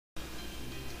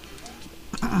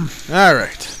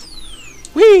Alright.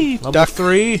 Whee! Level Duck.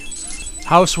 3.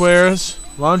 Housewares.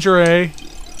 Lingerie.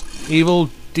 Evil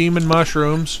demon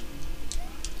mushrooms.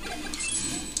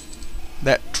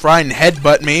 That try and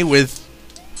headbutt me with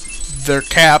their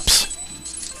caps.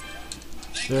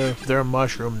 They're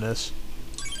mushroomness.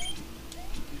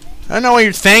 I don't know why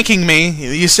you're thanking me.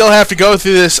 You still have to go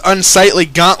through this unsightly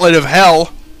gauntlet of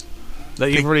hell.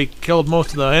 That you've already killed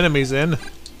most of the enemies in.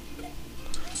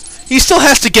 He still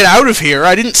has to get out of here.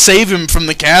 I didn't save him from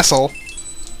the castle.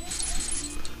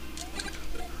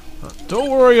 Don't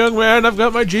worry, young man. I've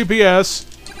got my GPS.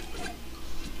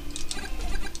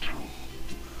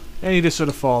 And he just sort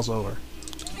of falls over.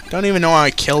 Don't even know how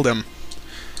I killed him.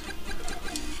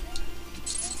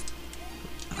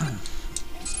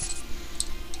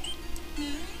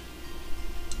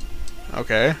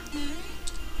 Okay.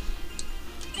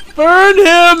 Burn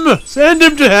him! Send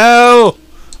him to hell!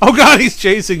 Oh god, he's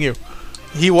chasing you.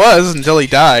 He was until he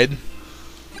died.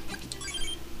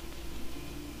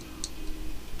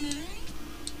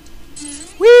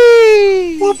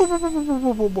 Whee! Whoop, whoop, whoop, whoop,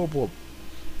 whoop, whoop, whoop, whoop.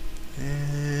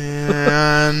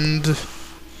 And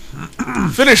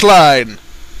finish line.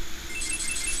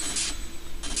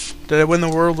 Did I win the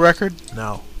world record?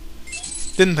 No.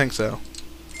 Didn't think so.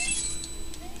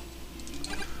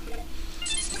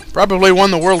 Probably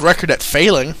won the world record at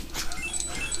failing.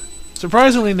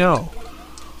 Surprisingly, no.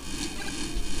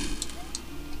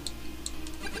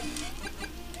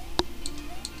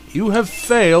 You have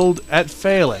failed at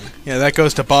failing. Yeah, that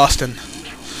goes to Boston.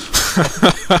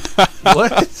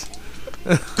 What?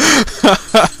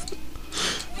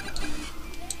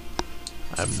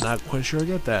 I'm not quite sure I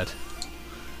get that.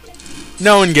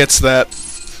 No one gets that.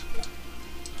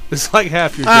 It's like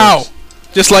half your Ow! jokes.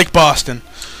 Just like Boston.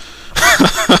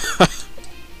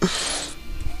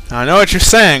 I know what you're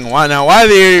saying. Why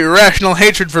the irrational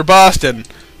hatred for Boston?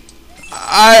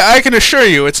 I can assure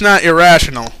you, it's not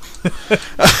irrational.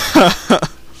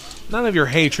 None of your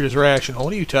hatred is rational.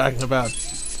 What are you talking about?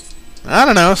 I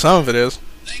don't know. Some of it is.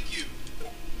 Thank you.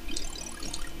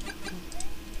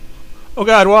 Oh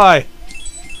god, why?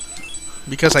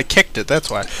 Because I kicked it. That's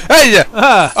why. Hey, yeah.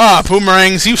 Ah!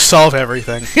 Boomerangs! You solve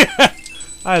everything.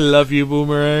 I love you,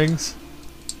 boomerangs.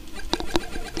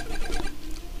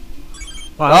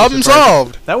 Wow, that was Problem surprising.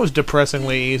 solved. That was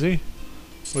depressingly easy.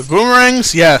 With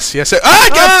boomerangs, yes, yes. I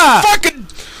got fucking.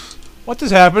 What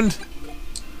just happened?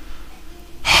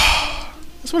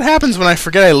 That's what happens when I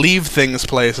forget I leave things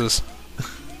places.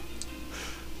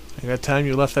 That time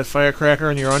you left that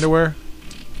firecracker in your underwear?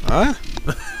 Huh?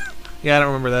 Yeah, I don't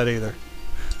remember that either.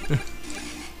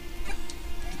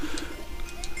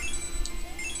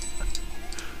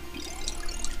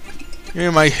 Give me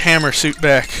my hammer suit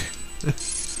back.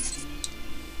 It's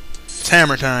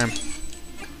hammer time.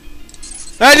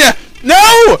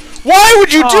 No! Why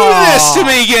would you do this to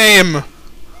me, game?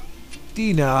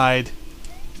 Denied.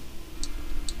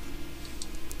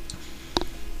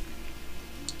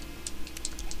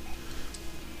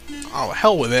 Oh,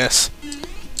 hell with this.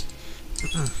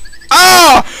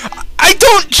 Oh!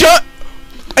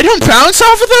 I don't bounce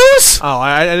off of those? Oh,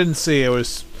 I didn't see. It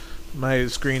was my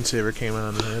screensaver came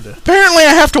on and I had to Apparently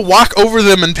I have to walk over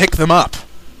them and pick them up.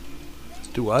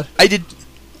 do what? I did...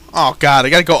 Oh, God, I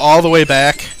gotta go all the way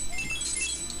back.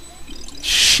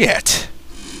 Shit.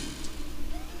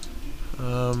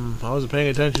 I wasn't paying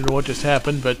attention to what just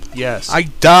happened, but yes. I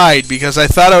died because I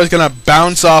thought I was gonna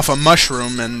bounce off a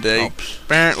mushroom, and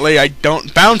apparently I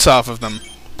don't bounce off of them.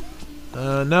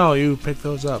 No, you picked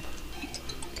those up.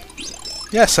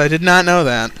 Yes, I did not know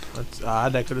that. That's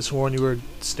odd. I could have sworn you were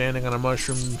standing on a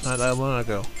mushroom not that long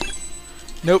ago.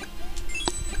 Nope.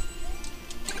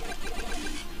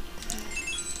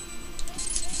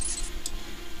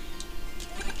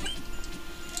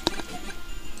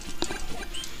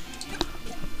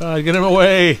 Get him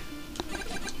away!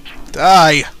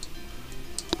 Die.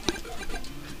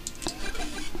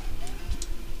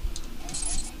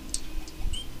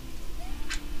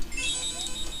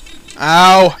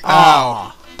 Ow.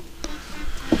 Ow.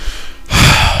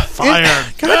 Fire!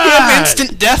 Goddamn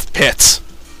instant death pits.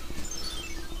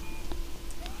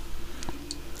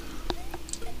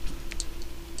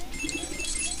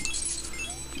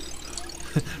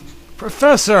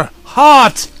 Professor!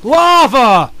 Hot!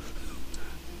 Lava!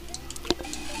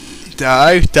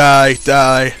 Die, die,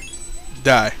 die,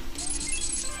 die.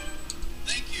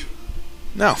 Thank you.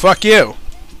 No, fuck you.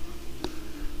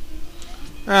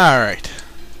 Alright.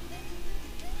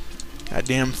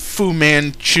 Goddamn Fu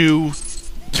Manchu.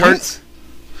 What?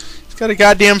 He's got a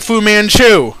goddamn Fu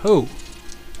Manchu. Who?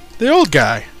 The old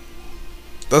guy.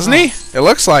 Doesn't Oh. he? It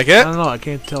looks like I it. don't know. I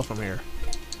can't tell from here.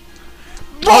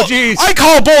 Oh, jeez. I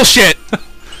call bullshit!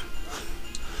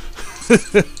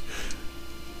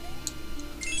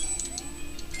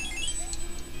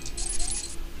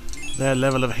 That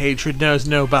level of hatred knows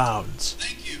no bounds.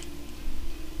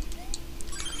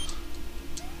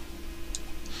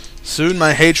 Soon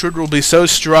my hatred will be so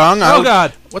strong. Oh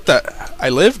God! What the? I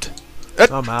lived?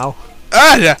 Somehow.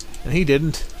 Ah, yeah. And he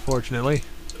didn't, fortunately.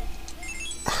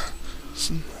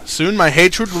 Soon my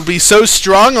hatred will be so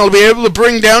strong I'll be able to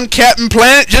bring down Captain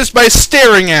Planet just by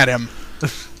staring at him.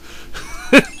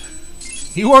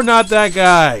 You are not that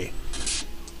guy.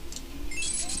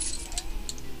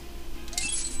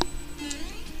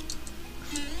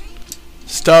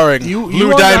 Starring You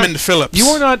Lou are Diamond not, Phillips. You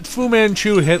are not Fu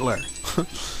Manchu Hitler.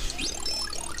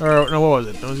 Or no, what was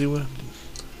it? Was he?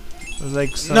 It was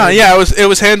like No, yeah, it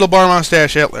was Handlebar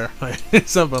Mustache Hitler.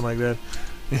 something like that.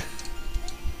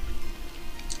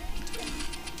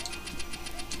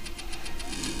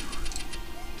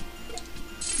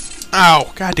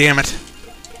 Ow! God damn it!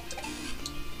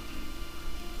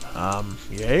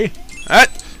 Yay?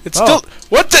 It's still.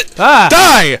 What the? Ah!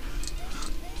 Die!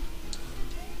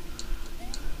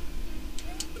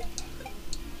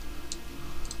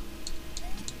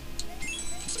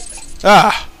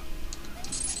 Ah!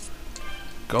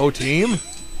 Go team!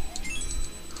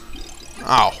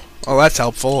 Ow. Well, that's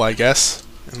helpful, I guess,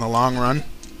 in the long run.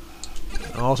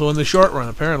 Also in the short run,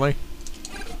 apparently.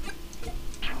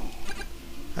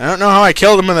 I don't know how I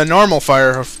killed him with a normal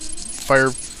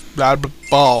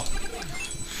ball.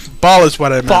 Ball is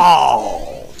what I meant.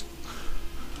 Ball!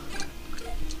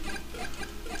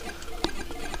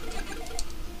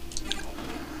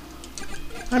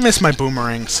 I miss my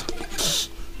boomerangs.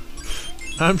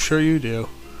 I'm sure you do.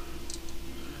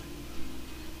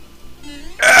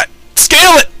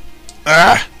 Scale it!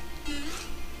 Ah!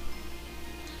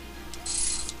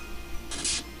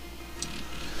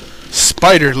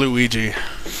 Spider Luigi.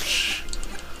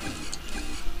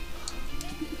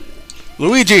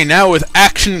 Luigi now with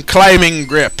action climbing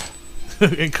grip.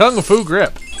 And Kung Fu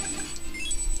grip.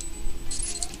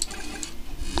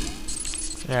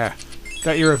 Yeah.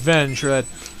 Got your revenge for that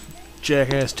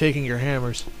jackass taking your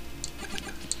hammers.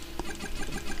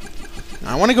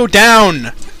 I want to go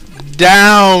down.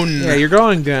 Down. Yeah, you're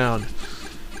going down.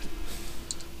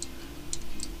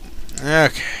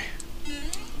 Okay.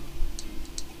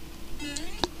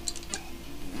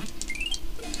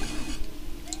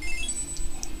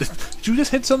 Did you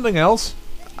just hit something else?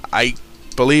 I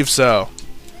believe so.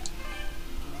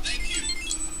 Thank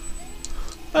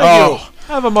you.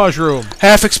 Have a mushroom.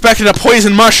 Half expected a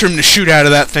poison mushroom to shoot out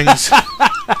of that thing.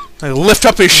 I lift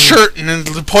up his shirt and then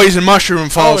the poison mushroom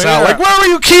falls out. Like, where were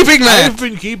you keeping that? I've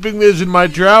been keeping this in my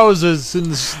trousers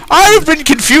since... I've been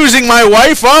confusing my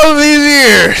wife all of these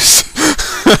years.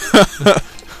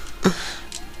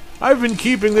 I've been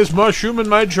keeping this mushroom in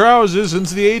my trousers since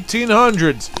the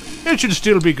 1800s. It should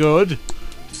still be good.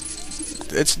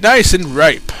 It's nice and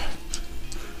ripe.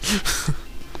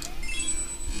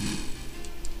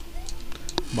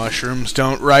 Mushrooms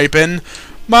don't ripen.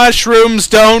 Mushrooms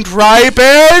don't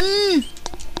ripen!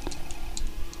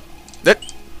 That...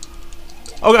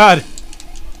 Oh God.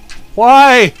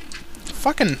 Why?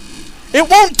 Fucking... It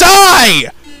won't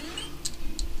die!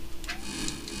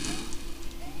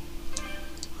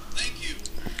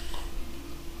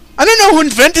 I don't know who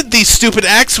invented these stupid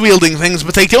axe-wielding things,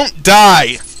 but they don't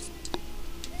die.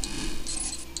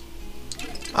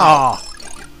 Ah.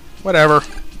 Whatever.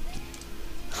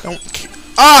 Don't...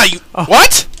 Ah, you...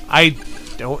 What? I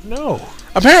don't know.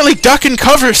 Apparently duck and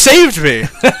cover saved me.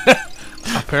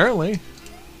 Apparently.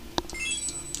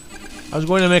 I was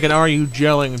going to make an "Are you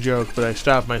gelling" joke, but I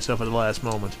stopped myself at the last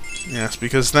moment. Yes,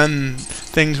 because then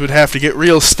things would have to get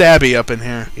real stabby up in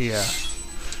here. Yeah.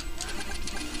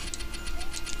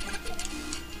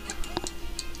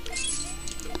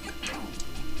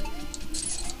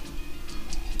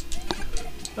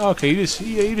 Okay, you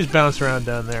just bounce around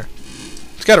down there.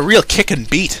 It's got a real kick and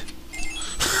beat.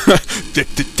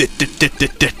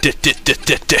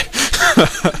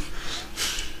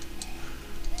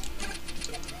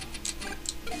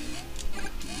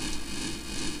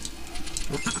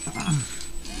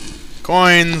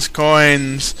 Coins,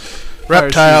 coins,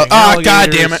 reptile. Ah, oh,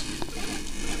 god damn it!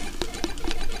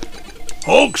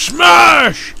 Hulk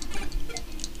smash!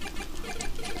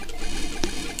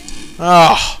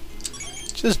 Oh,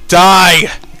 just die.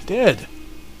 I did.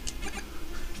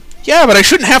 Yeah, but I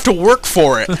shouldn't have to work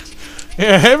for it.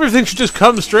 Yeah, everything should just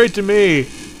come straight to me.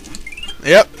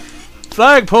 Yep.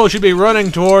 Flagpole should be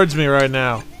running towards me right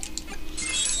now.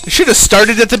 It should have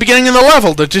started at the beginning of the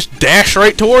level to just dash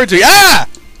right towards me. Ah!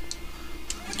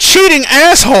 Cheating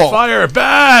asshole! Fire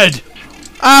bad!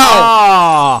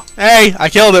 Ow! Hey, I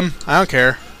killed him. I don't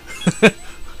care.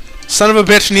 Son of a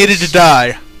bitch needed to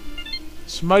die.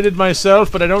 Smited myself,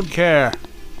 but I don't care.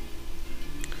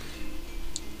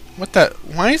 What the?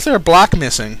 Why is there a block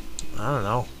missing? I don't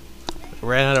know.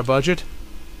 Ran out of budget.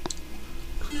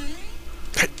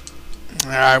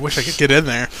 I wish I could get in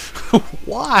there.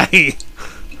 Why?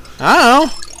 I don't know.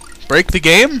 Break the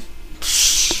game?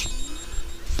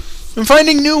 I'm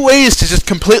finding new ways to just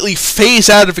completely phase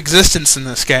out of existence in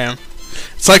this game.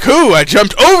 It's like, ooh, I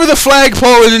jumped over the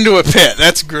flagpole and into a pit.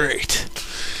 That's great.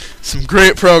 Some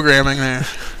great programming there.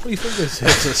 What do you think this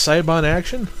is? A Saibon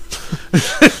action?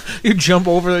 You jump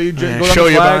over, you go down show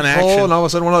the you Bon flagpole, action. and all of a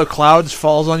sudden one of the clouds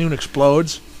falls on you and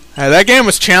explodes. That game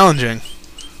was challenging.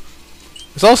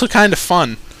 It's also kind of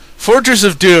fun. Fortress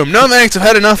of Doom. No thanks, I've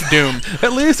had enough Doom.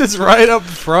 At least it's right up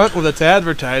front with its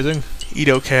advertising.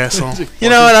 Edo Castle. You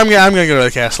know what? I'm gonna go to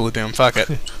the Castle of Doom. Fuck it.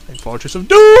 Fortress of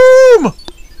Doom!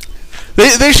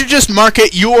 They should just mark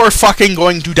it, you're fucking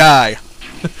going to die.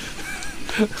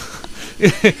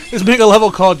 It's being a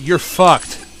level called You're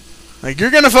Fucked. Like, you're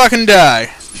gonna fucking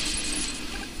die.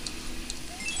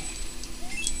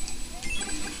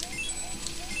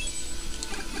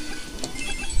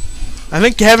 I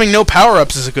think having no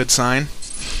power-ups is a good sign.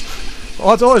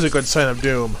 Well, it's always a good sign of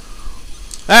Doom.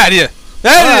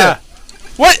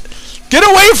 What? Get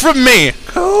away from me!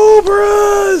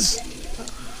 Cobras!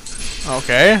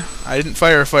 Okay, I didn't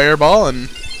fire a fireball and...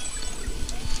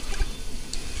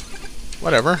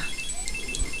 whatever.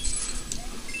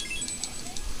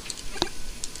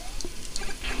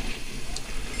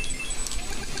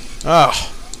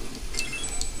 Oh.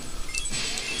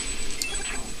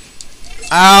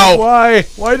 Ow! Why?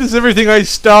 Why does everything I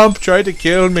stomp try to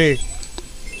kill me?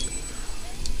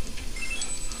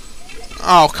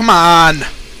 Oh, come on!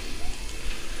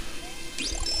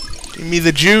 Give me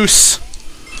the juice.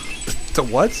 The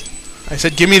what? I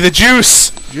said give me the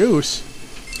juice! Juice?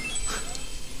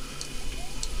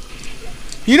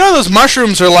 You know those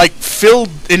mushrooms are like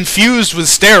infused with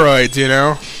steroids, you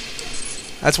know?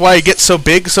 That's why it gets so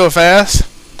big so fast.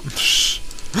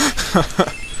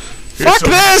 Fuck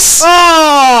this!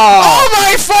 Oh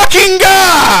my fucking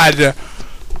god!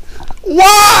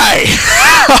 Why?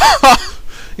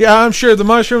 Yeah, I'm sure the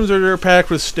mushrooms are packed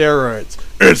with steroids.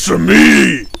 It's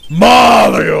me,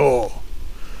 Mario!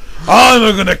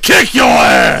 I'm gonna kick your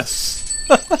ass!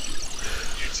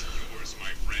 It's yours, my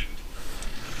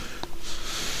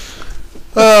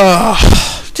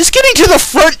friend. Just getting to the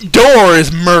front door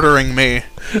is murdering me.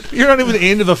 You're not even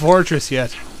into the fortress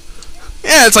yet.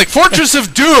 Yeah, it's like Fortress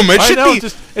of Doom. It should be.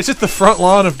 It's just the front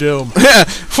lawn of Doom. Yeah,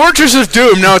 Fortress of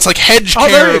Doom. No, it's like Hedge Oh,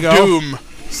 there Care you of go. Doom.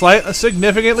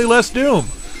 Significantly less Doom.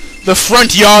 The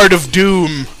front yard of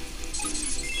Doom.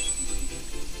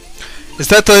 Is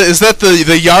that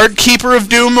the yard keeper of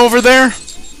Doom over there?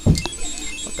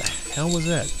 What the hell was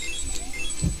that?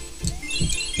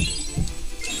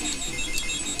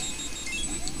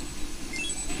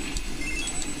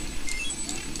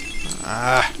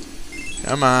 Ah,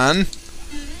 come on.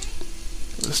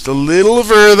 Just a little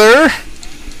further.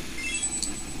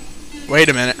 Wait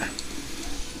a minute.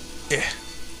 Yeah.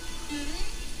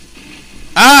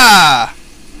 Ah!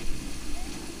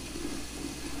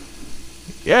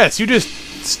 Yes, you just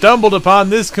stumbled upon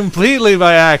this completely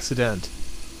by accident.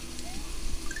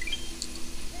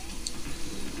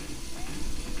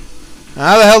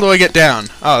 How the hell do I get down?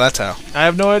 Oh, that's how. I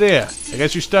have no idea. I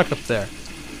guess you're stuck up there.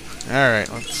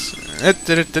 Alright, let's...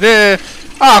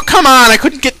 Oh, come on! I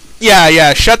couldn't get...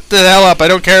 Yeah, shut the hell up. I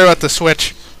don't care about the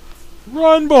switch.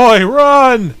 Run, boy,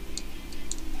 run!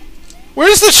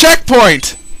 Where's the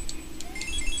checkpoint?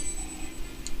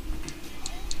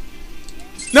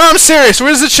 No, I'm serious.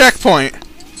 Where's the checkpoint?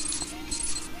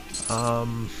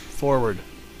 Forward.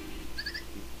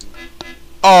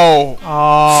 Oh,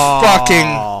 Oh.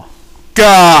 fucking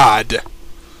God.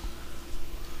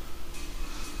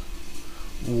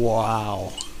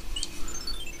 Wow.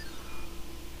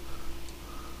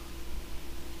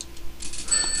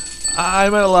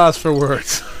 I'm at a loss for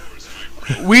words.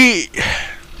 This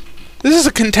is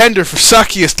a contender for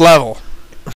suckiest level.